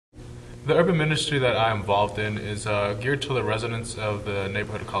The urban ministry that I'm involved in is geared to the residents of the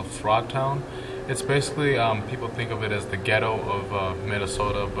neighborhood called Frogtown. It's basically, people think of it as the ghetto of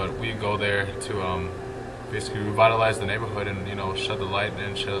Minnesota, but we go there to basically revitalize the neighborhood and, shed the light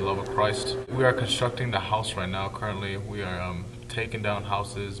and shed the love of Christ. We are constructing the house right now. Currently, we are taking down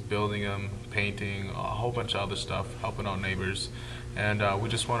houses, building them, painting, a whole bunch of other stuff, helping out neighbors, and we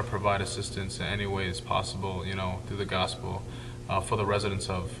just want to provide assistance in any ways possible, through the gospel, for the residents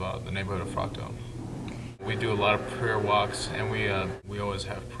of the neighborhood of Frogtown. We do a lot of prayer walks, and we always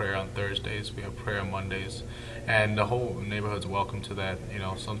have prayer on Thursdays. We have prayer on Mondays, and the whole neighborhood's welcome to that.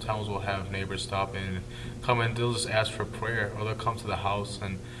 Sometimes we'll have neighbors stop in, and come in. They'll just ask for prayer, or they'll come to the house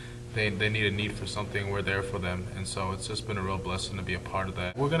and they need a need for something. We're there for them, and so it's just been a real blessing to be a part of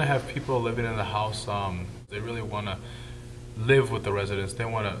that. We're gonna have people living in the house. They really want to live with the residents. They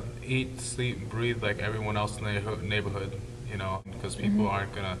want to eat, sleep, breathe like everyone else in the neighborhood. Because people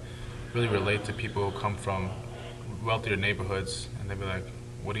aren't gonna really relate to people who come from wealthier neighborhoods, and they'll be like,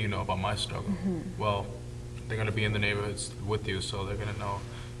 what do you know about my struggle? Well, they're going to be in the neighborhoods with you, so they're going to know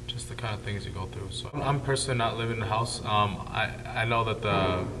just the kind of things you go through. So I'm personally not living in the house. I know that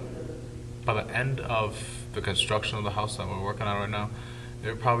by the end of the construction of the house that we're working on right now,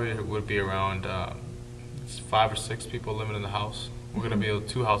 there probably would be around 5 or 6 people living in the house. We're going to build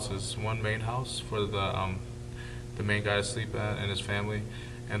 2 houses, one main house for the main guy to sleep at and his family,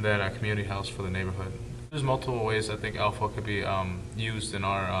 and then a community house for the neighborhood. There's multiple ways I think Alpha could be used in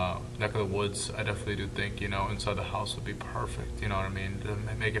our neck of the woods. I definitely do think, inside the house would be perfect, you know what I mean, to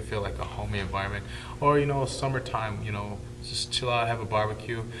make it feel like a homey environment. Or, summertime, just chill out, have a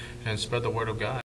barbecue, and spread the word of God.